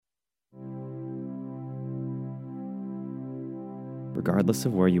regardless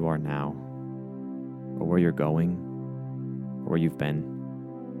of where you are now, or where you're going, or where you've been,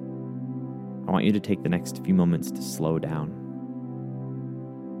 I want you to take the next few moments to slow down.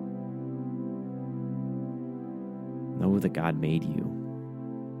 Know that God made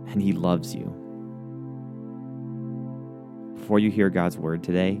you, and He loves you. Before you hear God's word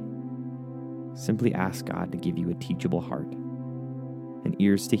today, simply ask God to give you a teachable heart and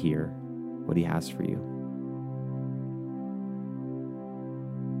ears to hear what He has for you.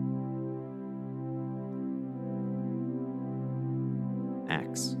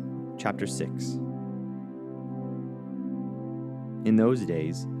 Acts chapter 6. In those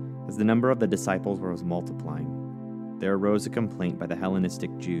days, as the number of the disciples was multiplying, there arose a complaint by the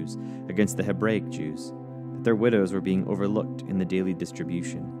Hellenistic Jews against the Hebraic Jews that their widows were being overlooked in the daily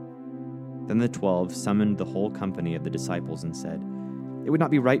distribution. Then the 12 summoned the whole company of the disciples and said, "It would not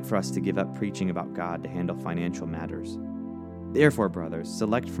be right for us to give up preaching about God to handle financial matters. Therefore, brothers,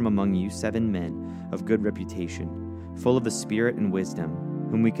 select from among you 7 men of good reputation, full of the Spirit and wisdom,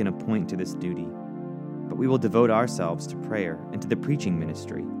 whom we can appoint to this duty. But we will devote ourselves to prayer and to the preaching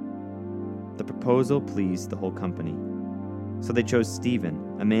ministry." The proposal pleased the whole company. So they chose Stephen,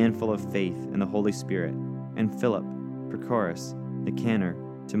 a man full of faith and the Holy Spirit, and Philip, Prochorus, Nicanor,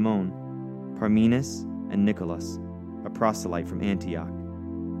 Timon, Parmenas, and Nicholas, a proselyte from Antioch.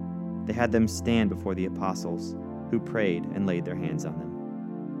 They had them stand before the apostles, who prayed and laid their hands on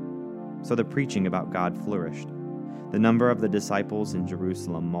them. So the preaching about God flourished. The number of the disciples in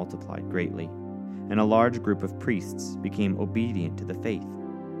Jerusalem multiplied greatly, and a large group of priests became obedient to the faith.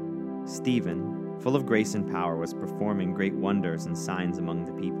 Stephen, full of grace and power, was performing great wonders and signs among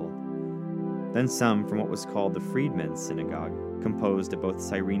the people. Then some from what was called the Freedmen's Synagogue, composed of both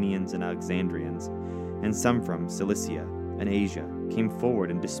Cyrenians and Alexandrians, and some from Cilicia and Asia, came forward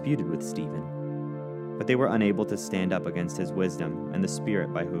and disputed with Stephen. But they were unable to stand up against his wisdom and the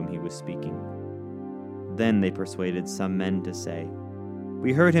Spirit by whom he was speaking. Then they persuaded some men to say,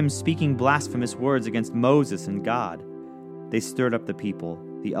 "We heard him speaking blasphemous words against Moses and God." They stirred up the people,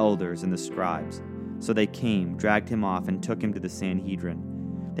 the elders and the scribes. So they came, dragged him off, and took him to the Sanhedrin.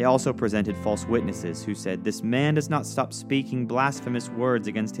 They also presented false witnesses who said, "This man does not stop speaking blasphemous words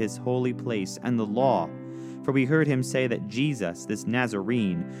against his holy place and the law. For we heard him say that Jesus, this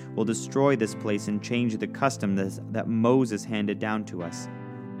Nazarene, will destroy this place and change the custom that Moses handed down to us."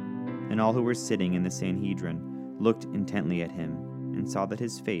 And all who were sitting in the Sanhedrin looked intently at him and saw that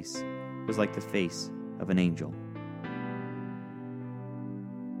his face was like the face of an angel.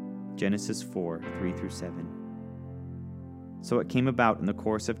 Genesis 4, 3-7. So it came about in the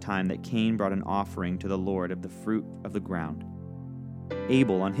course of time that Cain brought an offering to the Lord of the fruit of the ground.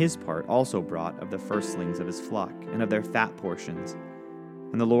 Abel, on his part, also brought of the firstlings of his flock and of their fat portions.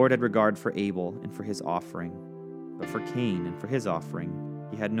 And the Lord had regard for Abel and for his offering, but for Cain and for his offering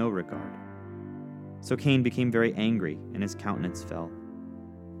he had no regard. So Cain became very angry, and his countenance fell.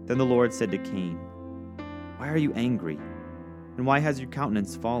 Then the Lord said to Cain, "Why are you angry? And why has your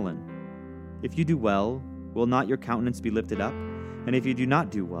countenance fallen? If you do well, will not your countenance be lifted up? And if you do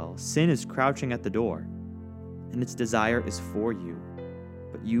not do well, sin is crouching at the door, and its desire is for you,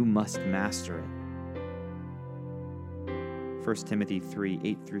 but you must master it." 1 Timothy 3,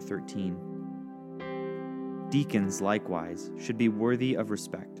 8-13. Deacons, likewise, should be worthy of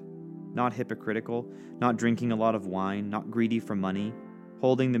respect, not hypocritical, not drinking a lot of wine, not greedy for money,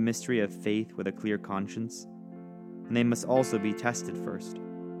 holding the mystery of faith with a clear conscience. And they must also be tested first.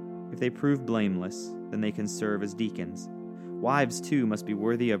 If they prove blameless, then they can serve as deacons. Wives, too, must be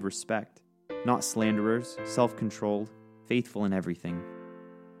worthy of respect, not slanderers, self-controlled, faithful in everything.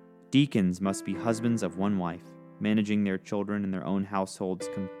 Deacons must be husbands of one wife, managing their children and their own households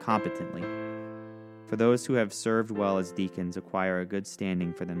competently. For those who have served well as deacons acquire a good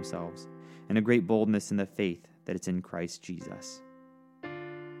standing for themselves, and a great boldness in the faith that is in Christ Jesus.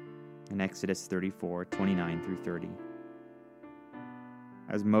 In Exodus 34, 29-30.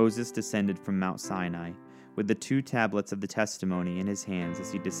 As Moses descended from Mount Sinai, with the 2 tablets of the testimony in his hands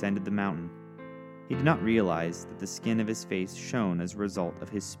as he descended the mountain, he did not realize that the skin of his face shone as a result of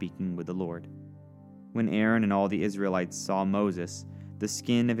his speaking with the Lord. When Aaron and all the Israelites saw Moses, the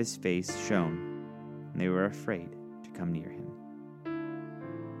skin of his face shone, and they were afraid to come near him.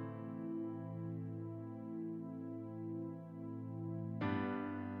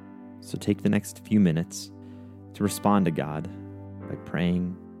 So take the next few minutes to respond to God by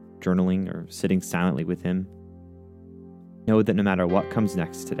praying, journaling, or sitting silently with Him. Know that no matter what comes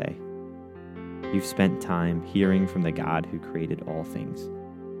next today, you've spent time hearing from the God who created all things,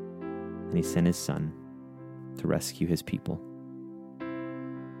 and He sent His Son to rescue His people.